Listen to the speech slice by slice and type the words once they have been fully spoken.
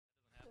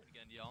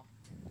y'all.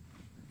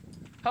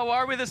 How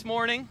are we this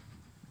morning?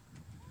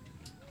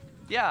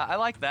 Yeah, I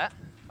like that.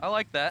 I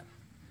like that.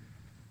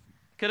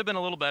 Could have been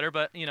a little better,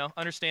 but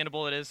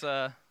understandable. It is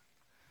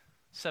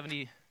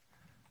 70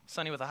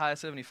 sunny with a high of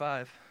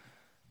 75.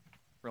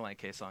 Relient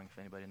K song, if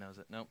anybody knows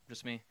it. Nope,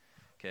 just me.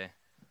 Okay,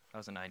 I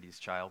was a '90s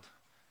child.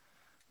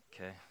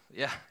 Okay,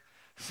 yeah,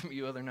 some of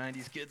you other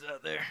 '90s kids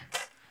out there.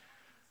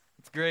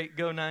 It's great.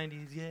 Go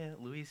 '90s. Yeah,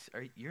 Luis,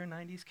 you're a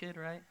 '90s kid,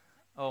 right?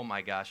 Oh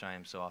my gosh, I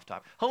am so off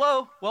topic.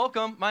 Hello,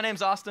 welcome. My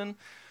name's Austin.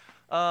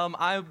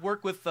 I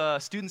work with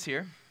students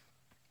here.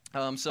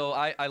 So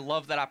I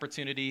love that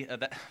opportunity.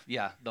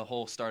 The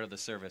whole start of the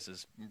service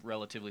is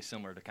relatively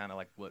similar to kind of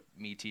like what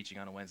me teaching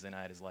on a Wednesday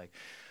night is like.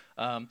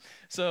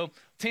 So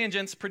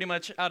tangents pretty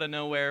much out of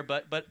nowhere,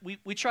 but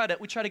we try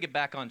to get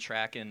back on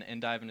track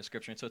and dive into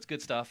scripture. And so it's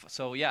good stuff.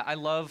 So yeah, I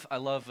love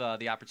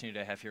the opportunity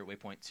I have here at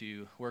Waypoint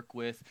to work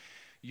with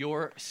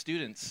your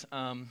students.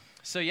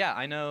 So yeah,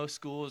 I know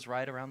school is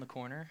right around the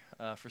corner.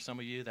 For some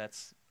of you,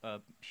 that's a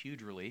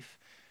huge relief,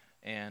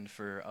 and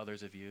for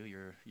others of you,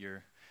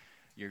 you're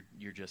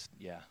just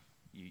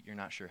you're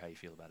not sure how you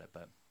feel about it,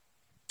 but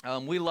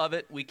we love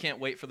it. We can't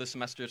wait for the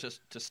semester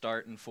to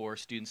start and for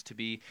students to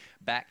be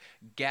back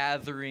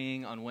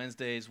gathering on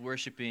Wednesdays,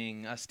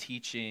 worshiping, us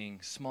teaching,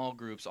 small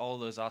groups, all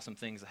those awesome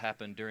things that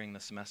happen during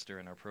the semester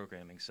in our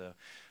programming. So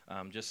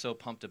just so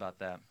pumped about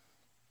that.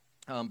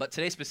 But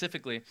today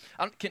specifically,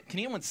 can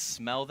anyone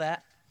smell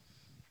that?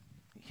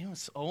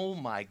 Oh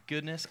my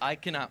goodness, I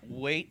cannot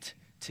wait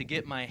to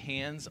get my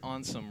hands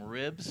on some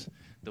ribs.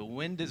 The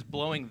wind is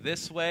blowing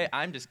this way.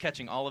 I'm just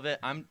catching all of it.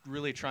 I'm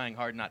really trying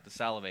hard not to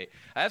salivate.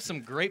 I have some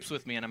grapes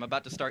with me, and I'm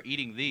about to start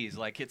eating these.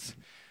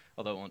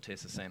 Although it won't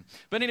taste the same.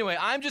 But anyway,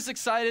 I'm just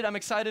excited. I'm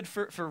excited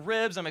for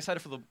ribs. I'm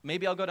excited for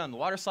maybe I'll go down the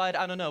water slide.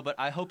 I don't know, but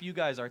I hope you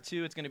guys are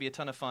too. It's going to be a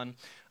ton of fun.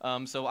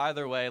 So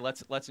either way,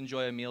 let's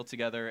enjoy a meal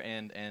together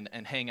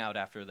and hang out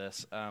after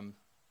this.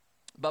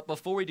 But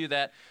before we do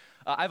that,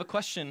 I have a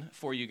question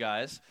for you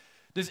guys.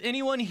 Does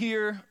anyone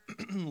here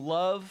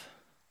love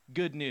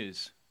good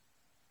news?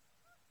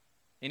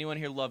 Anyone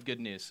here love good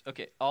news?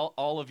 Okay,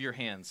 all of your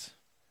hands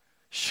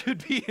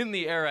should be in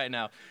the air right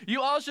now.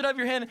 You all should have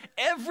your hand.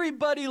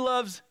 Everybody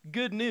loves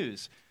good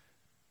news.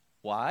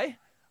 Why?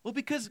 Well,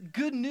 because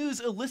good news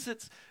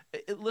elicits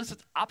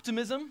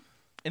optimism,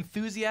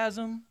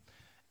 enthusiasm,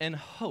 and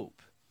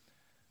hope.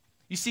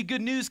 You see,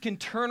 good news can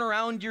turn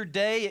around your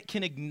day. It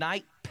can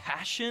ignite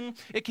passion.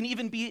 It can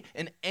even be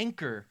an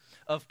anchor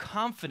of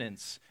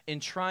confidence in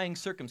trying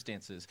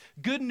circumstances.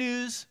 Good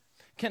news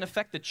can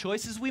affect the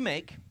choices we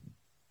make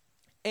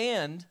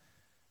and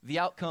the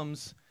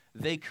outcomes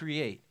they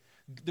create.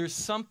 There's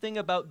something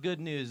about good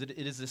news. It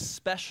is a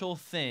special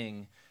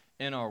thing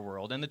in our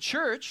world. And the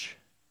church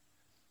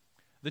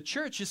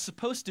is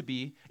supposed to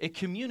be a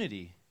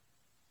community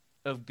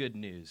of good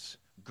news,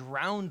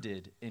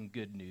 grounded in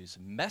good news,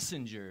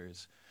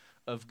 messengers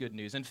of good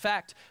news. In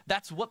fact,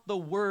 that's what the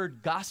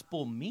word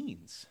gospel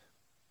means.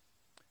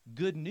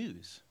 Good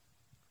news.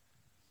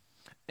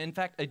 In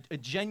fact, a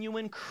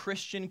genuine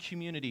Christian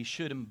community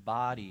should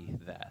embody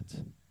that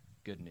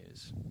good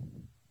news.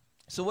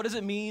 So what does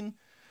it mean?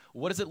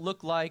 What does it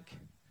look like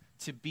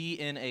to be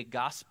in a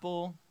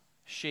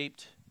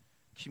gospel-shaped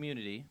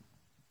community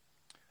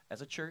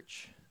as a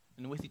church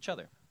and with each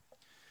other?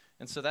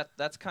 And so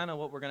that's kind of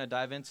what we're going to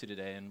dive into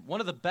today. And one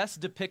of the best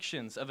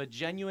depictions of a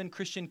genuine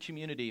Christian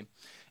community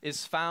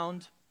is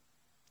found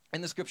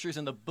in the scriptures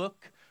in the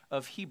book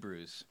of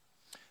Hebrews.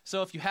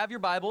 So if you have your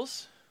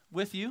Bibles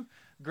with you,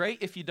 great.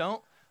 If you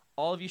don't,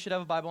 all of you should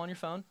have a Bible on your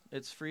phone.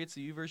 It's free. It's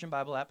the YouVersion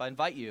Bible app. I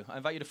invite you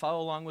to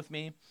follow along with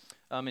me.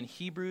 In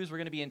Hebrews, we're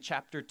going to be in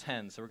chapter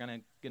 10. So we're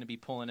going to be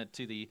pulling it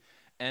to the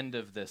end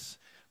of this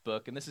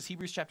book. And this is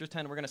Hebrews chapter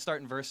 10. We're going to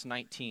start in verse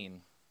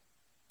 19.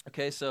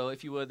 Okay, so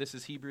if you would, this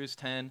is Hebrews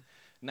 10,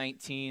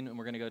 19, and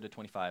we're going to go to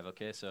 25.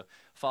 Okay, so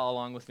follow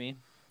along with me.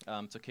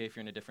 It's okay if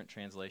you're in a different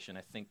translation.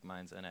 I think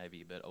mine's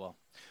NIV, but oh well.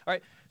 All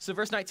right, so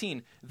verse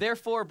 19.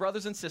 Therefore,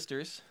 brothers and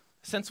sisters,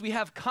 since we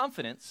have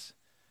confidence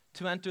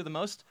to enter the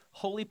most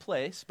holy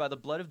place by the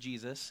blood of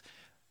Jesus,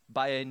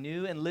 by a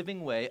new and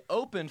living way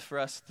opened for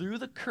us through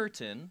the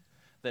curtain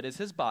that is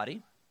his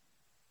body,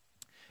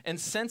 and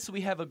since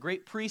we have a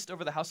great priest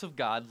over the house of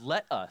God,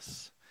 let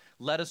us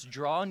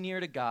draw near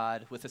to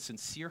God with a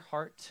sincere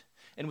heart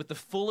and with the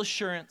full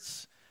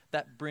assurance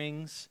that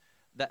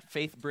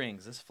faith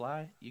brings. This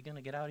fly, you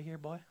gonna get out of here,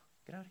 boy?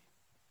 Get out of here.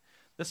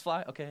 This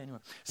fly? Okay, anyway.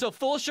 So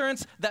full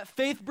assurance that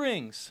faith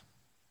brings.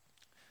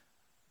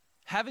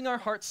 Having our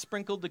hearts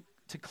sprinkled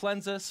to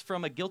cleanse us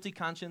from a guilty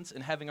conscience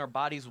and having our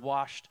bodies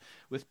washed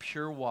with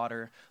pure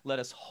water, let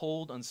us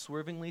hold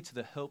unswervingly to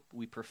the hope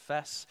we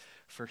profess,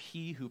 for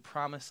he who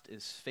promised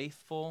is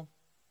faithful.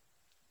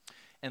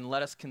 And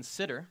let us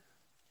consider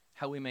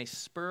how we may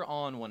spur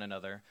on one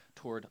another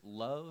toward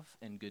love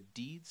and good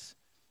deeds,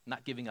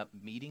 not giving up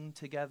meeting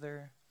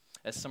together,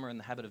 as some are in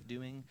the habit of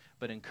doing,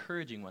 but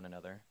encouraging one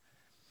another,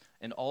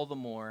 and all the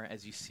more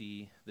as you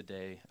see the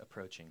day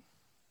approaching.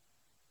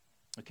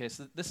 Okay,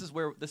 so this is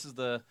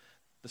the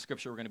the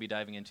scripture we're going to be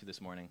diving into this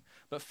morning.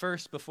 But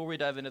first, before we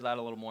dive into that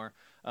a little more,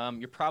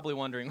 you're probably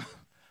wondering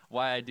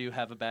why I do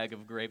have a bag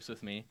of grapes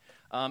with me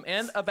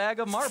and a bag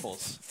of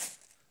marbles.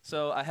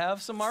 So I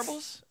have some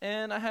marbles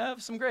and I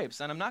have some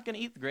grapes, and I'm not going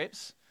to eat the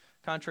grapes,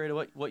 contrary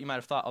to what you might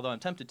have thought, although I'm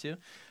tempted to.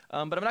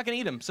 But I'm not going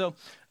to eat them. So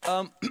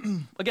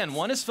again,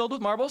 one is filled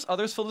with marbles,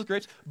 other is filled with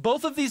grapes.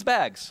 Both of these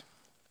bags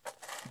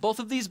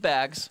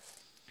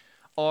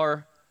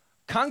are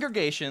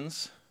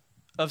congregations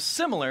of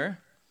similar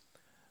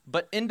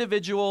but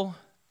individual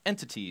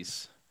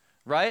entities,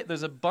 right?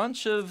 There's a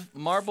bunch of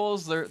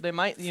marbles. They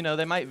might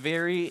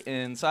vary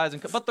in size,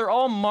 but they're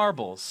all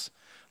marbles.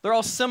 They're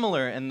all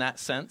similar in that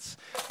sense,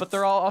 but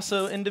they're all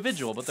also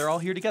individual, but they're all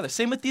here together.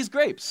 Same with these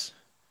grapes.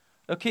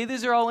 Okay,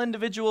 these are all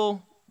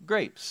individual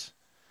grapes.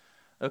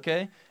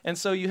 Okay, and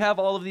so you have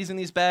all of these in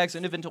these bags,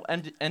 individual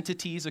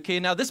entities. Okay,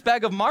 now this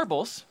bag of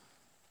marbles,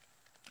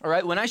 all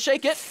right, when I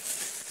shake it,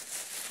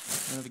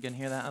 I don't know if you can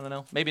hear that, I don't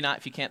know. Maybe not.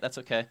 If you can't, that's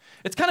okay.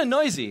 It's kind of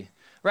noisy,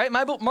 right?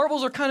 My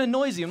marbles are kind of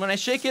noisy, and when I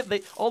shake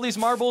it, all these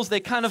marbles, they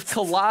kind of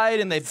collide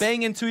and they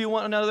bang into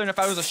one another, and if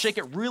I was to shake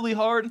it really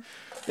hard,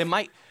 they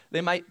might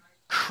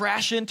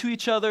crash into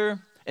each other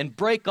and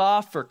break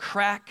off or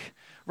crack,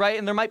 right?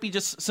 And there might be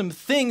just some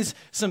things,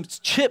 some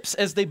chips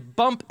as they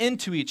bump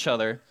into each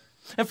other.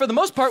 And for the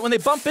most part, when they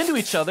bump into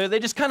each other, they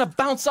just kind of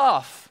bounce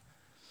off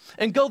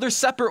and go their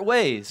separate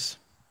ways.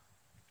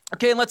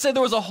 Okay, and let's say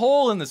there was a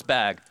hole in this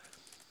bag.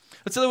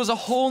 Let's say there was a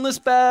hole in this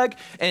bag,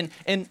 and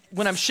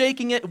when I'm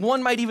shaking it,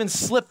 one might even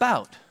slip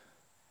out.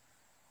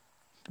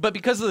 But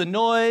because of the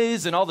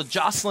noise and all the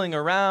jostling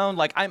around,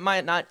 like I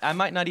might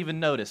not even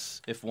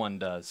notice if one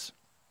does.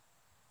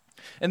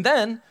 And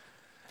then,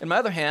 in my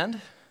other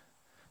hand,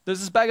 there's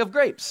this bag of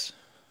grapes.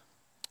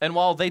 And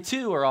while they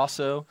too are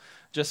also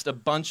just a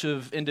bunch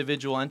of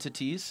individual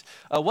entities,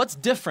 what's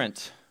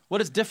different? What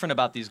is different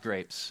about these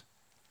grapes?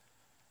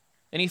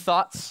 Any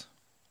thoughts?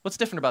 What's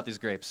different about these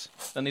grapes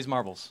than these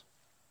marbles?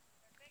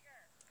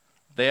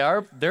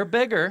 They're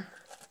bigger.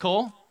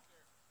 Cool.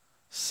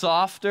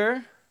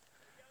 Softer.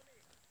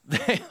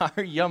 They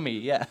are yummy.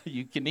 Yeah,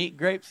 you can eat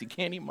grapes, you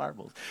can't eat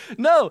marbles.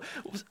 No,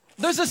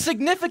 there's a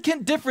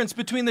significant difference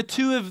between the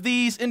two of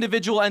these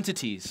individual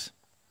entities.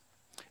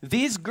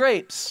 These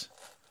grapes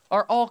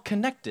are all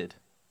connected,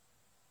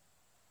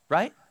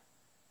 right?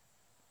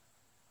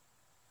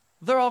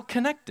 They're all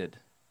connected.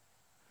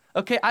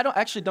 Okay, I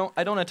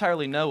don't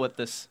entirely know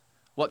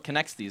what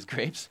connects these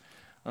grapes.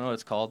 I don't know what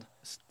it's called,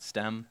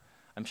 stem.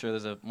 I'm sure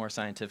there's a more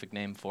scientific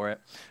name for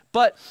it.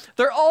 But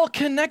they're all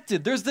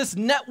connected. There's this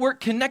network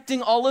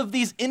connecting all of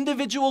these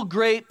individual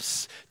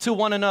grapes to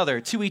one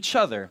another, to each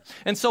other.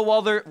 And so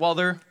while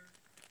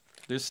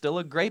there's still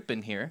a grape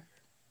in here,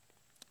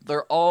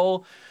 they're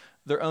all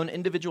their own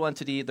individual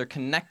entity. They're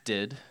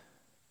connected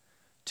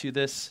to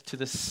this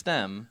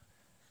stem.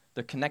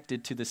 They're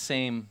connected to the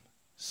same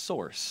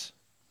source.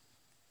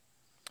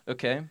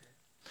 Okay?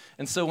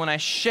 And so when I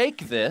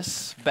shake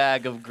this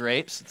bag of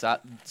grapes,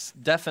 it's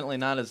definitely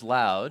not as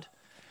loud,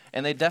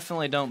 and they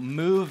definitely don't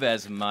move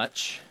as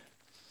much,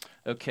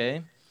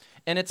 okay?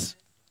 And it's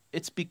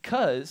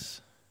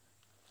because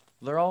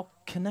they're all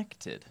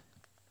connected.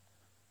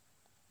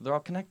 They're all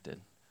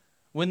connected.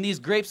 When these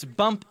grapes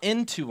bump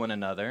into one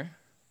another,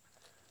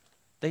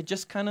 they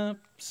just kind of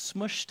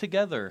smush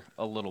together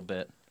a little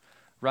bit,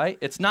 right?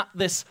 It's not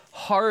this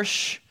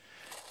harsh,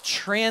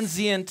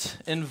 transient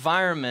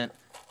environment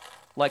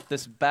like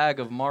this bag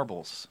of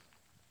marbles.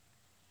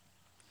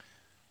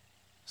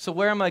 So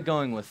where am I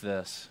going with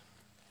this?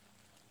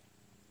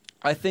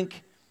 I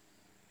think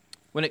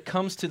when it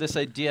comes to this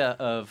idea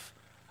of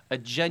a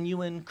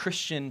genuine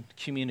Christian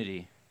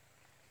community,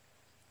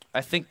 I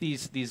think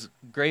these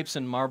grapes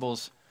and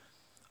marbles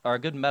are a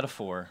good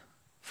metaphor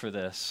for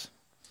this,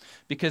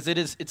 because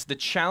it's the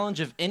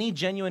challenge of any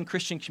genuine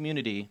Christian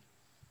community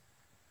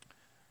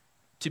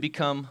to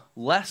become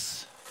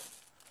less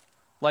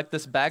like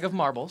this bag of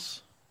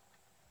marbles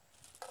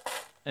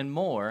and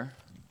more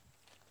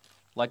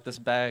like this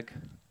bag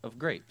of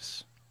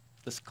grapes,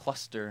 this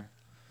cluster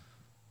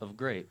of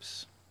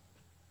grapes.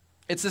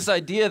 It's this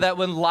idea that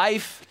when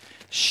life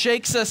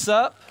shakes us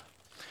up,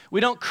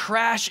 we don't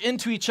crash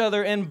into each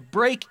other and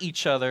break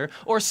each other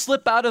or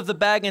slip out of the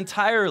bag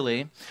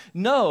entirely.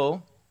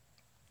 No,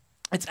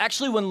 it's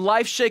actually when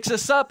life shakes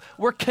us up,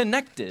 we're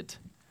connected.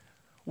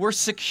 We're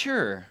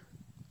secure.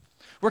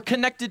 We're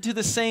connected to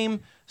the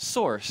same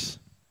source.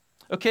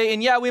 Okay,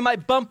 and yeah, we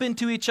might bump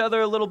into each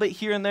other a little bit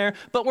here and there,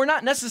 but we're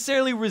not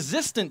necessarily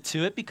resistant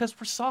to it because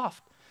we're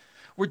soft.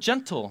 We're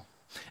gentle.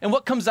 And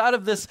what comes out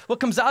of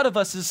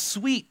us is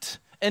sweet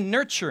and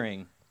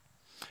nurturing.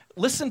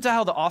 Listen to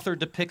how the author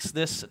depicts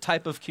this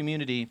type of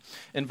community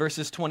in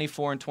verses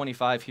 24 and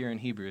 25 here in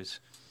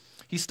Hebrews.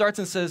 He starts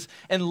and says,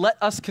 and let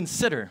us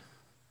consider,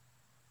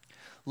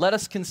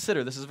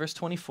 this is verse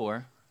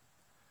 24.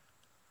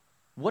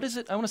 What is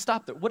it, I want to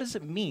stop there. What does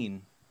it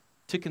mean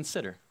to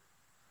consider?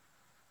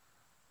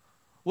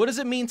 What does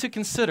it mean to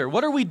consider?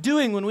 What are we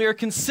doing when we are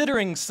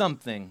considering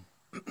something?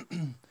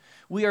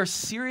 We are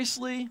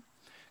seriously,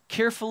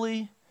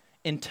 carefully,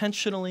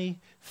 intentionally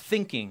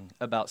thinking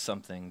about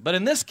something. But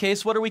in this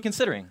case, what are we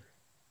considering?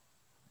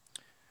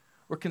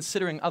 We're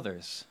considering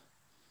others.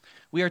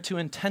 We are to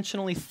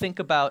intentionally think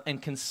about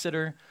and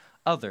consider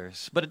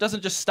others. But it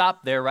doesn't just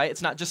stop there, right?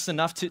 It's not just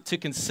enough to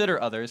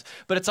consider others,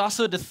 but it's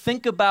also to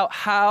think about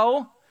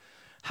how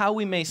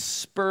we may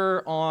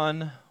spur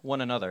on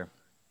one another.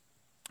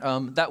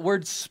 That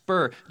word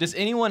spur, does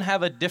anyone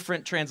have a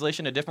different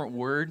translation, a different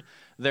word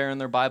there in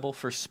their Bible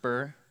for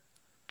spur?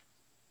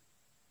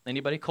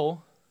 Anybody,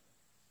 Cole?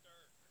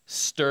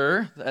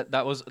 Stir.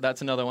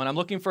 That's another one. I'm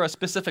looking for a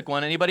specific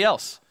one. Anybody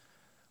else?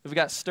 We've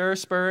got stir,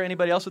 spur.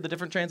 Anybody else with a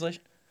different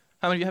translation?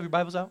 How many of you have your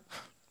Bibles out?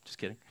 Just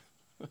kidding.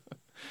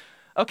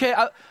 Okay,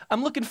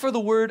 I'm looking for the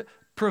word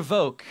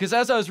provoke, because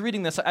as I was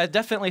reading this, I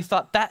definitely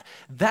thought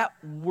that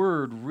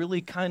word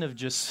really kind of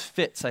just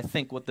fits, I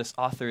think, what this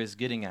author is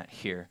getting at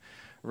here,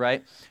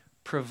 right?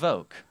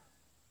 Provoke.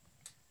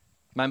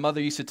 My mother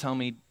used to tell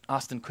me,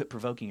 Austin, quit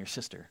provoking your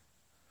sister,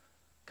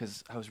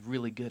 because I was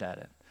really good at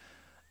it.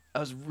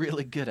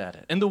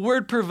 And the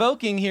word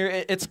provoking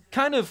here, it's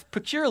kind of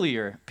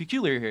peculiar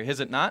here,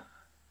 is it not?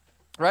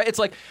 Right? It's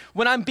like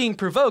when I'm being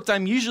provoked,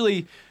 I'm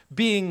usually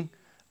being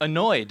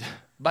annoyed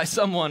by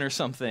someone or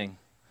something,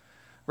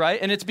 right?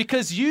 And it's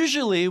because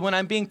usually when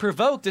I'm being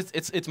provoked,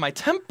 it's my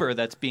temper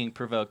that's being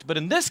provoked. But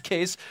in this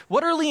case,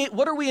 what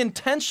are we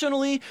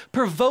intentionally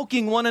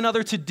provoking one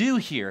another to do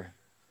here?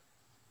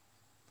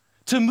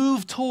 To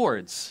move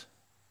towards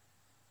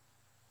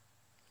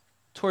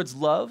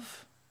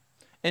love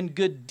and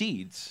good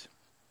deeds.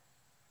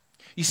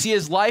 You see,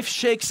 as life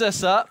shakes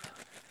us up,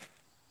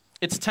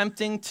 it's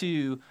tempting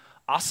to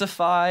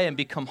ossify and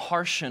become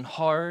harsh and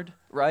hard,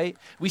 right?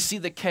 We see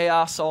the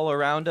chaos all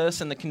around us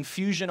and the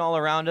confusion all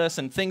around us,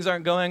 and things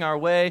aren't going our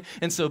way,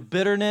 and so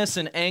bitterness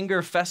and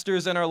anger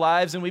festers in our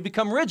lives, and we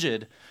become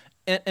rigid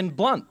and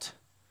blunt.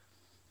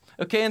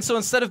 Okay, and so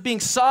instead of being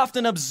soft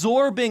and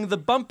absorbing the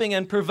bumping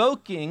and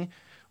provoking,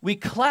 we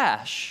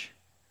clash.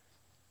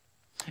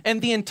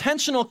 And the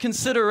intentional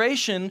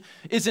consideration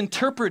is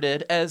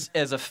interpreted as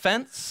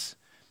offense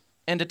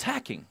and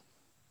attacking.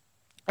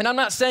 And I'm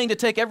not saying to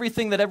take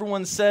everything that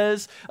everyone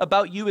says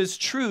about you as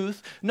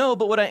truth. No,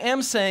 but what I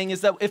am saying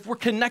is that if you're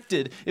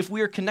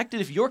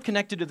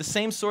connected to the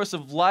same source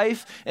of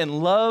life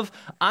and love,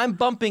 I'm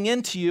bumping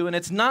into you, and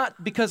it's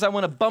not because I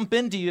want to bump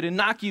into you to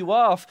knock you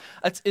off.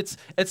 It's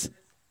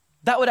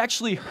that would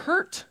actually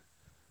hurt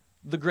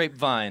the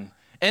grapevine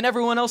and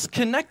everyone else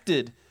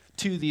connected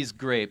to these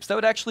grapes. That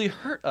would actually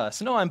hurt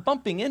us. No, I'm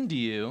bumping into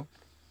you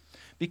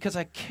because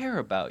I care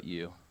about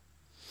you.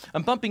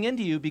 I'm bumping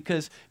into you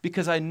because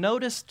I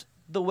noticed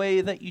the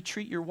way that you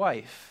treat your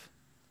wife.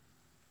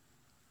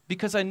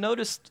 Because I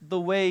noticed the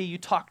way you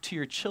talk to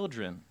your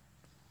children.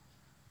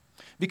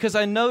 Because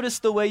I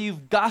noticed the way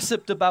you've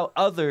gossiped about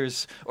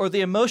others, or the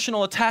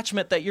emotional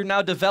attachment that you're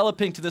now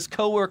developing to this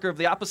coworker of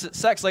the opposite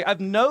sex. Like, I've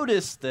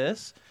noticed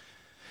this,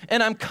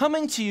 and I'm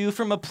coming to you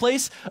from a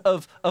place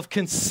of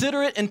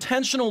considerate,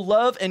 intentional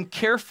love and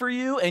care for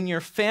you and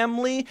your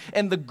family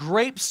and the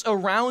grapes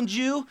around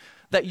you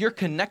that you're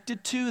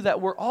connected to, that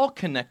we're all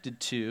connected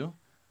to.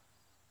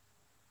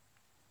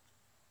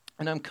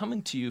 And I'm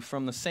coming to you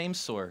from the same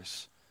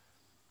source.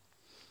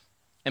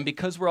 And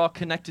because we're all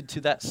connected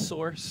to that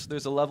source,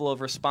 there's a level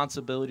of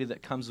responsibility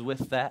that comes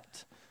with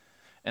that.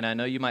 And I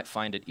know you might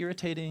find it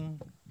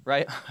irritating,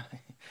 right?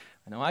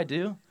 I know I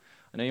do.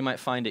 I know you might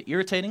find it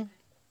irritating,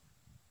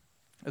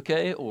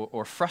 okay,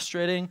 or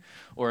frustrating,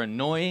 or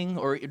annoying,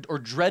 or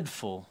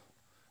dreadful,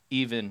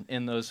 even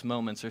in those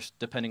moments, or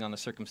depending on the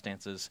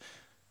circumstances.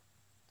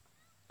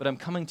 But I'm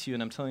coming to you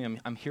and I'm telling you,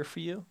 I'm here for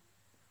you.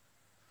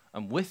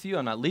 I'm with you.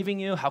 I'm not leaving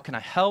you. How can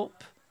I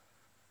help?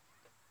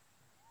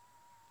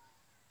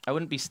 I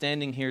wouldn't be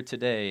standing here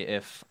today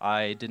if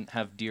I didn't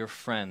have dear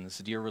friends,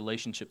 dear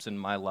relationships in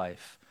my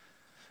life,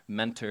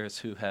 mentors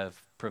who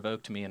have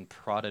provoked me and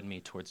prodded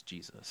me towards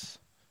Jesus.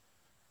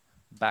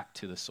 Back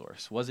to the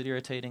source. Was it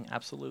irritating?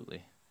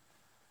 Absolutely.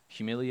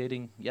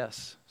 Humiliating?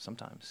 Yes,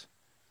 sometimes.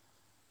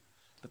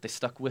 But they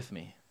stuck with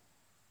me.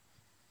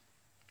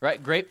 Right?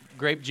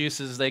 Grape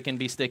juices, they can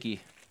be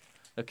sticky,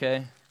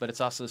 okay? But it's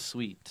also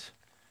sweet,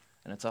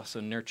 and it's also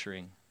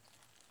nurturing.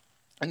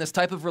 And this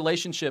type of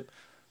relationship,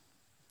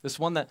 this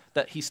one that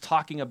he's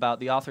talking about,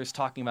 the author's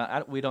talking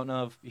about, we don't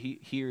know if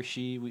he or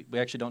she, we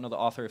actually don't know the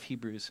author of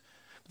Hebrews.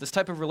 But this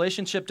type of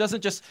relationship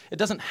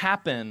doesn't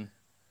happen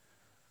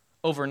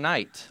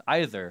overnight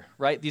either,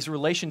 right? These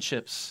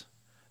relationships,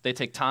 they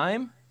take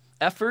time,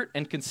 effort,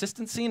 and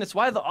consistency, and it's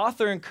why the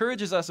author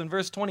encourages us in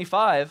verse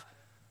 25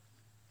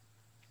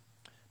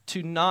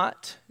 to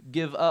not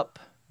give up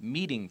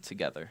meeting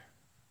together.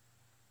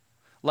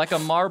 Like a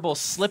marble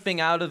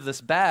slipping out of this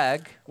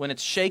bag when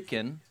it's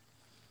shaken,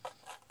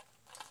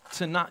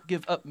 to not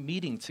give up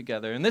meeting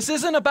together. And this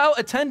isn't about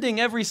attending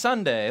every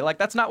Sunday. Like,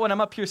 that's not what I'm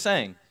up here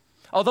saying.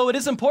 Although it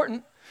is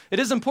important. It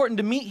is important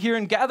to meet here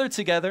and gather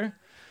together,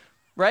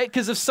 right?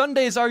 Because if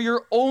Sundays are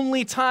your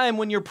only time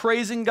when you're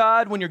praising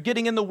God, when you're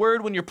getting in the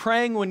Word, when you're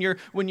praying, when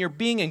you're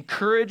being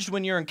encouraged,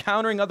 when you're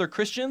encountering other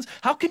Christians,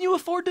 how can you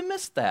afford to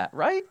miss that,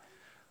 right?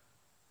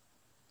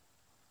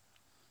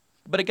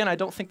 But again, I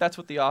don't think that's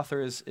what the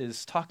author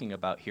is talking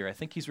about here. I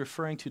think he's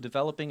referring to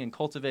developing and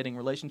cultivating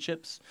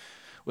relationships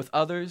with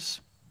others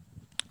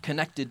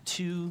connected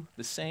to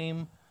the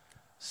same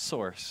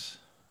source.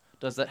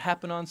 Does that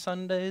happen on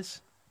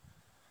Sundays?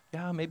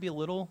 Yeah, maybe a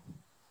little.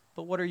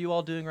 But what are you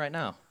all doing right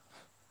now?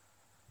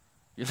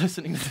 You're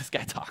listening to this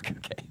guy talk,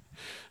 okay?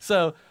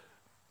 So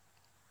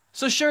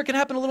sure, it can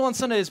happen a little on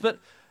Sundays, but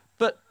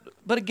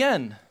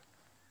again,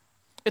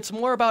 it's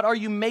more about, are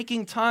you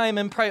making time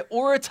and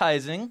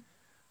prioritizing,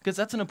 because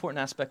that's an important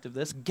aspect of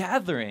this,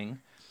 gathering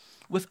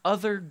with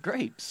other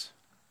grapes.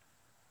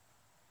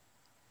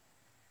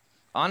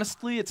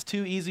 Honestly, it's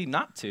too easy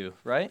not to,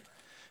 right?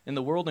 In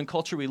the world and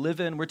culture we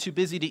live in, we're too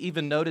busy to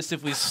even notice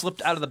if we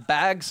slipped out of the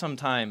bag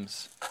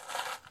sometimes.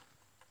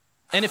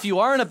 And if you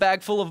are in a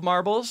bag full of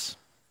marbles,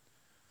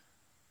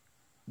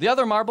 the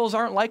other marbles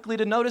aren't likely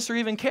to notice or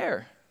even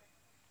care.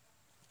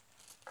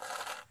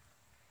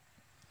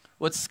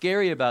 What's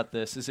scary about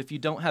this is if you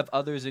don't have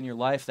others in your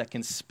life that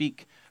can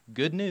speak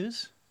good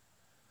news,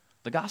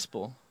 the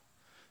gospel,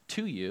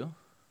 to you,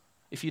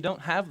 if you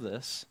don't have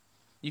this,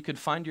 you could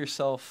find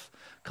yourself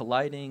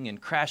colliding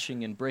and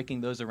crashing and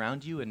breaking those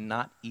around you and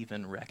not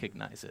even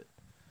recognize it,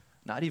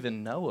 not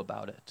even know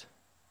about it.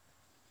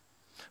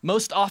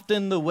 Most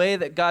often, the way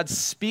that God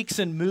speaks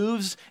and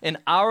moves in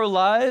our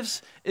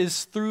lives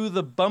is through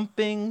the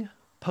bumping,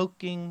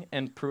 poking,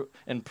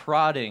 and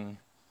prodding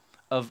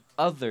of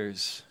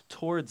others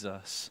towards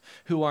us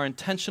who are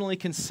intentionally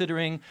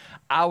considering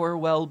our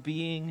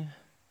well-being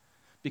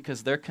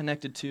because they're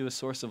connected to a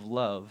source of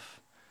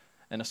love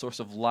and a source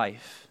of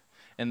life,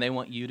 and they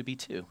want you to be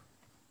too.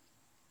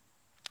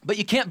 But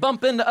you can't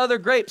bump into other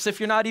grapes if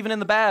you're not even in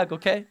the bag,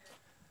 okay?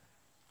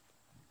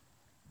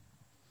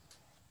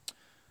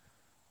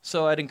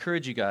 So I'd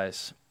encourage you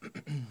guys,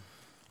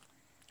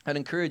 I'd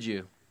encourage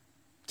you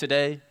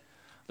today,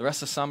 the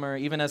rest of summer,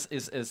 even as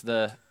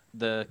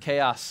the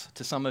chaos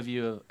to some of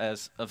you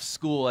of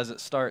school as it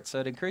starts,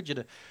 I'd encourage you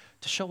to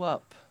show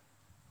up.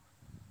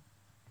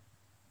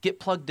 Get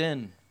plugged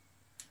in.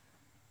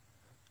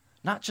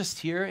 Not just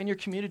here in your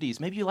communities.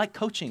 Maybe you like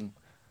coaching.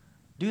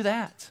 Do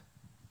that.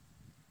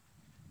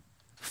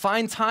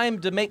 Find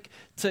time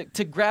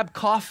to grab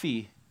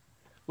coffee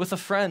with a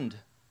friend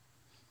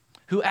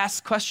who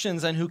asks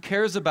questions and who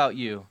cares about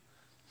you.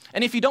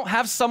 And if you don't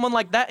have someone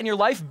like that in your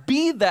life,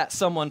 be that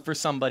someone for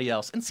somebody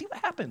else and see what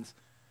happens.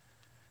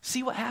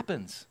 See what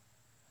happens.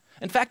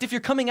 In fact, if you're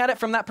coming at it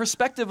from that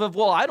perspective of,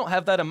 well, I don't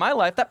have that in my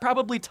life, that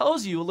probably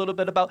tells you a little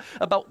bit about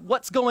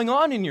what's going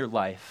on in your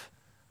life.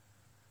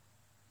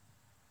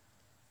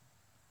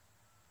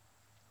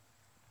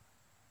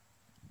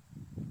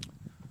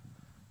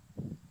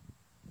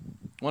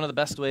 One of the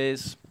best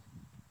ways,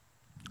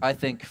 I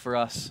think, for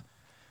us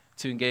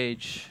to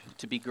engage,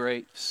 to be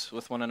grapes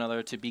with one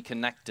another, to be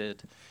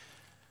connected,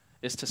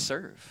 is to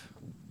serve.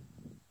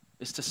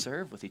 Is to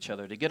serve with each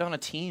other, to get on a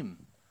team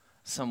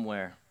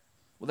somewhere,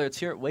 whether it's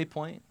here at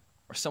Waypoint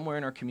or somewhere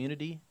in our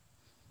community.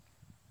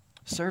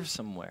 Serve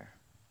somewhere.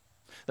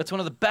 That's one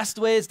of the best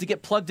ways to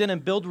get plugged in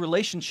and build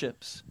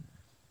relationships.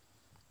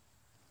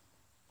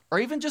 Or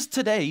even just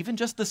today, even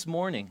just this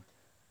morning,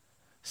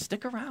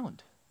 stick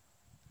around.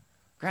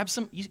 Grab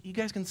some, you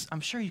guys can,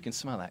 I'm sure you can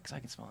smell that because I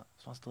can smell it.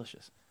 It smells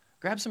delicious.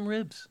 Grab some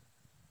ribs.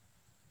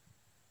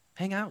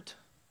 Hang out.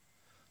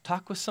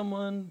 Talk with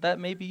someone that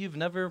maybe you've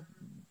never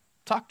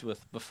talked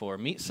with before.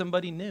 Meet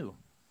somebody new.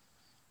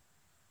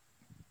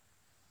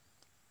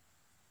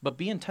 But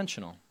be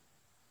intentional.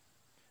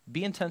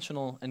 Be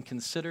intentional and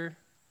consider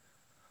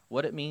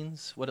what it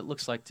means, what it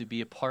looks like to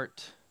be a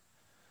part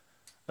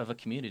of a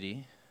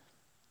community.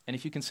 And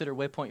if you consider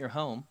Waypoint your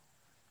home,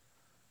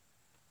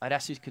 I'd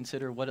ask you to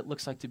consider what it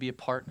looks like to be a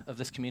part of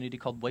this community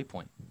called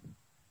Waypoint.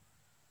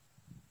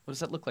 What does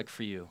that look like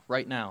for you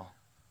right now?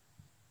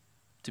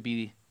 To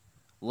be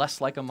less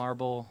like a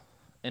marble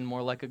and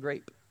more like a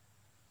grape?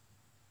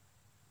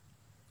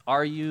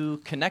 Are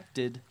you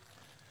connected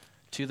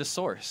to the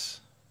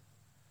source?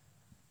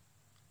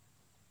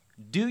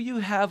 Do you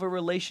have a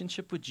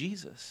relationship with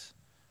Jesus?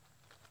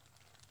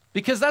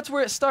 Because that's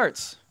where it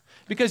starts.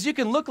 Because you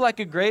can look like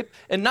a grape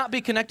and not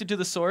be connected to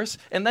the source,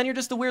 and then you're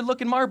just a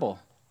weird-looking marble,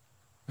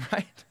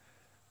 right?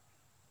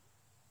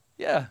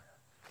 Yeah.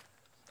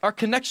 Our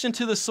connection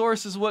to the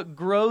source is what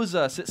grows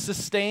us. It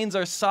sustains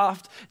our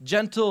soft,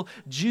 gentle,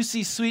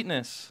 juicy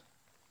sweetness.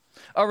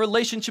 Our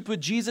relationship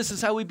with Jesus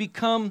is how we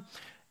become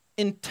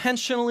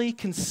intentionally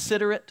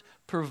considerate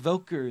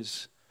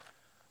provokers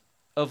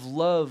of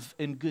love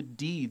and good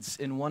deeds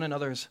in one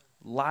another's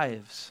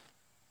lives.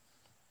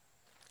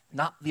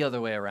 Not the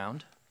other way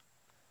around.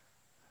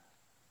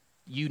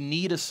 You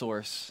need a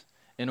source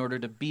in order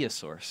to be a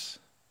source.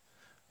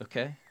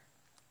 Okay?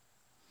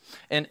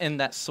 And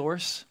that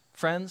source,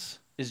 friends,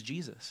 is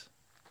Jesus.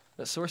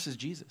 That source is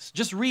Jesus.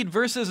 Just read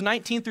verses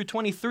 19 through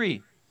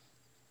 23.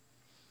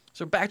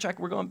 So backtrack,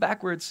 we're going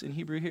backwards in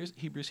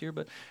Hebrews here,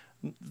 but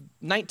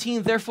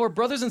 19, therefore,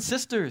 brothers and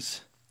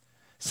sisters,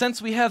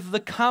 since we have the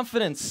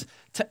confidence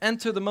to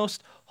enter the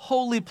most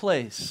holy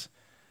place,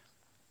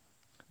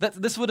 that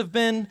this would have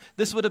been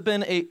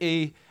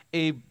a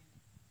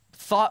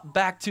thought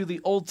back to the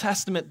Old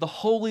Testament, the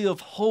Holy of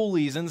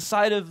Holies,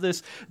 inside of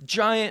this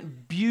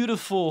giant,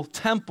 beautiful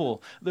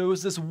temple. There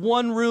was this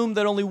one room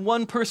that only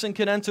one person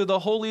could enter, the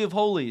Holy of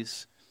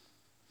Holies.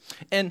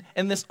 And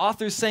this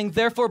author is saying,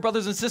 therefore,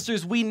 brothers and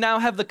sisters, we now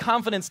have the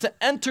confidence to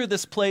enter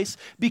this place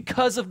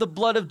because of the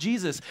blood of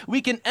Jesus.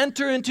 We can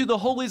enter into the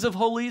holies of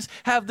holies,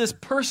 have this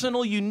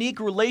personal, unique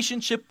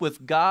relationship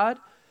with God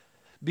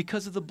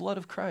because of the blood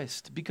of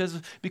Christ, because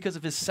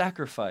of his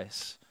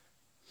sacrifice.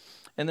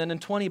 And then in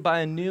 20, by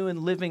a new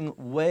and living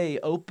way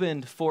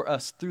opened for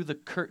us through the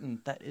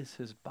curtain that is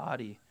his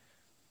body,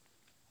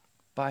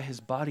 by his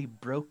body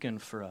broken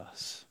for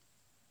us.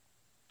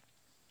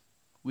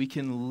 We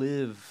can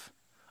live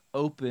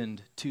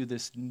opened to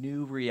this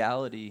new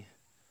reality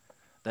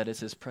that is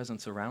his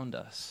presence around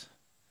us,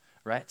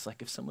 right? It's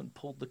like if someone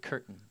pulled the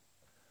curtain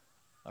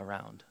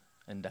around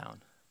and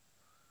down.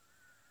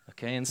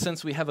 Okay, and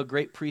since we have a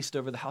great priest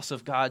over the house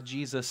of God,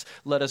 Jesus,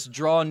 let us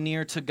draw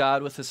near to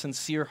God with a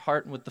sincere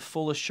heart and with the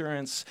full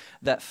assurance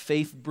that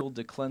faith will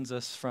to cleanse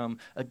us from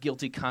a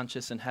guilty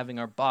conscience and having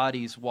our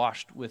bodies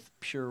washed with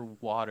pure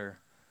water.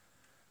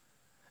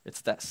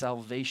 It's that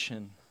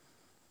salvation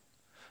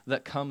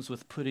that comes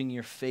with putting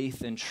your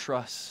faith and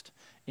trust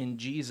in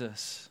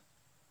Jesus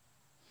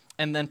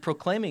and then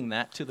proclaiming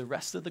that to the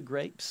rest of the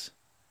grapes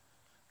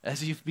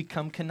as you've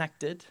become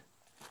connected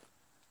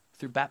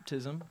through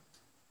baptism.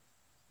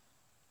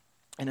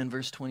 And in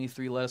verse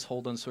 23, let us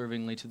hold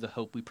unswervingly to the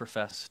hope we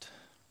professed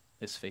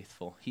is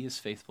faithful. He is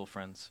faithful,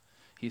 friends.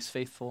 He is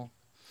faithful.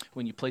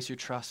 When you place your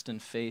trust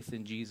and faith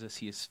in Jesus,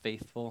 he is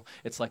faithful.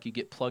 It's like you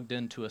get plugged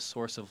into a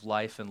source of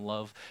life and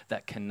love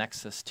that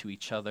connects us to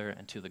each other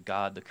and to the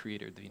God, the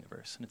creator of the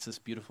universe. And it's this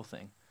beautiful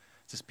thing.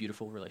 It's this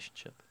beautiful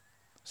relationship.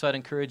 So I'd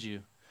encourage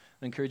you,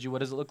 what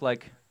does it look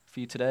like for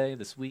you today,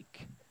 this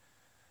week,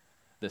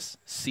 this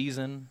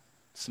season,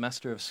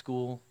 semester of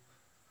school,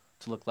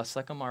 to look less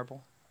like a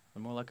marble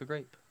and more like a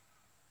grape?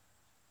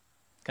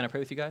 Can I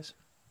pray with you guys?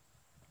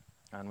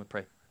 And we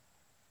pray.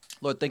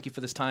 Lord, thank you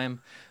for this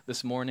time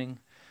this morning.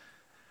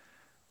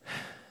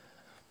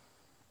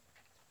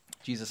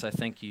 Jesus, I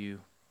thank you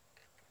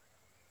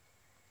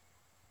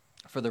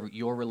for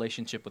your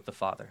relationship with the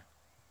Father,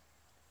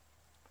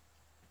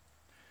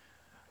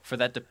 for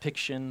that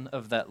depiction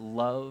of that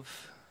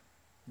love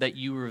that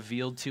you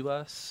revealed to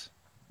us.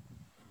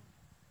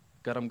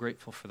 God, I'm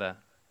grateful for that.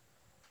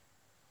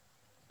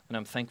 And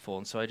I'm thankful.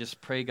 And so I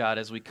just pray, God,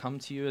 as we come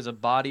to you as a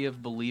body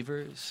of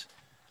believers,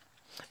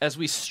 as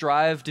we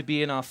strive to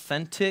be an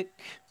authentic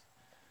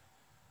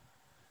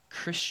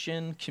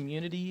Christian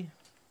community,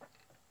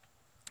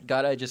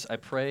 God, I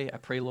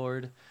pray,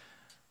 Lord,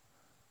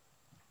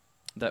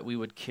 that we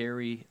would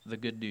carry the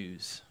good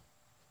news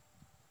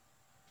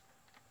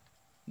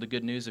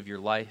of your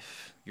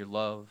life, your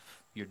love,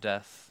 your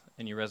death,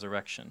 and your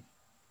resurrection.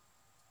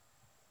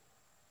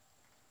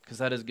 Because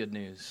that is good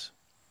news.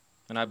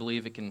 And I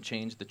believe it can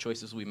change the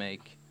choices we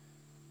make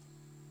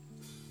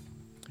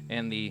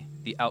and the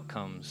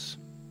outcomes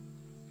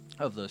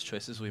of those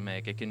choices we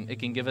make. It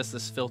can give us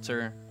this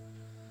filter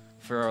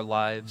for our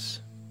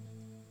lives,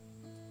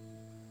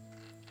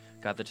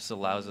 God, that just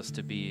allows us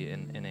to be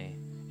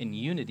in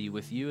unity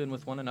with you and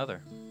with one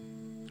another.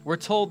 We're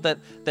told that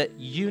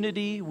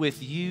unity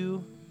with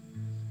you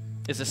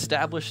is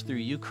established through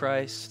you,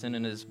 Christ, and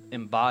it is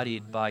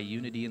embodied by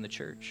unity in the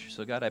church.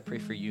 So God, I pray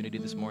for unity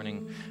this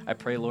morning. I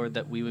pray, Lord,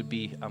 that we would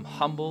be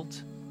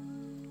humbled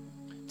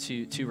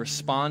to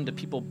respond to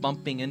people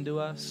bumping into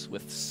us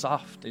with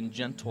soft and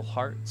gentle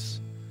hearts,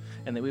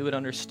 and that we would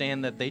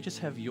understand that they just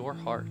have your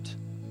heart,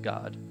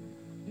 God,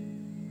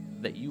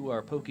 that you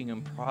are poking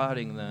and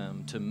prodding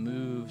them to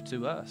move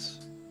to us.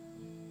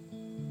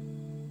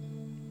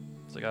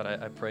 So God,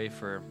 I pray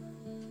for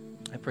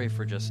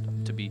just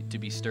to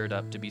be stirred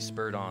up, to be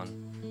spurred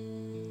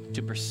on,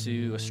 to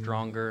pursue a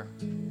stronger,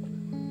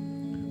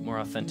 more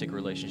authentic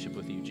relationship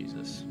with you,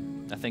 Jesus.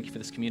 I thank you for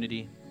this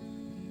community.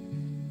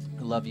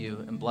 I love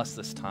you, and bless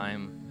this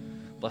time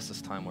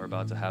we're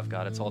about to have,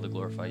 God. It's all to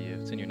glorify you.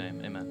 It's in your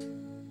name. Amen.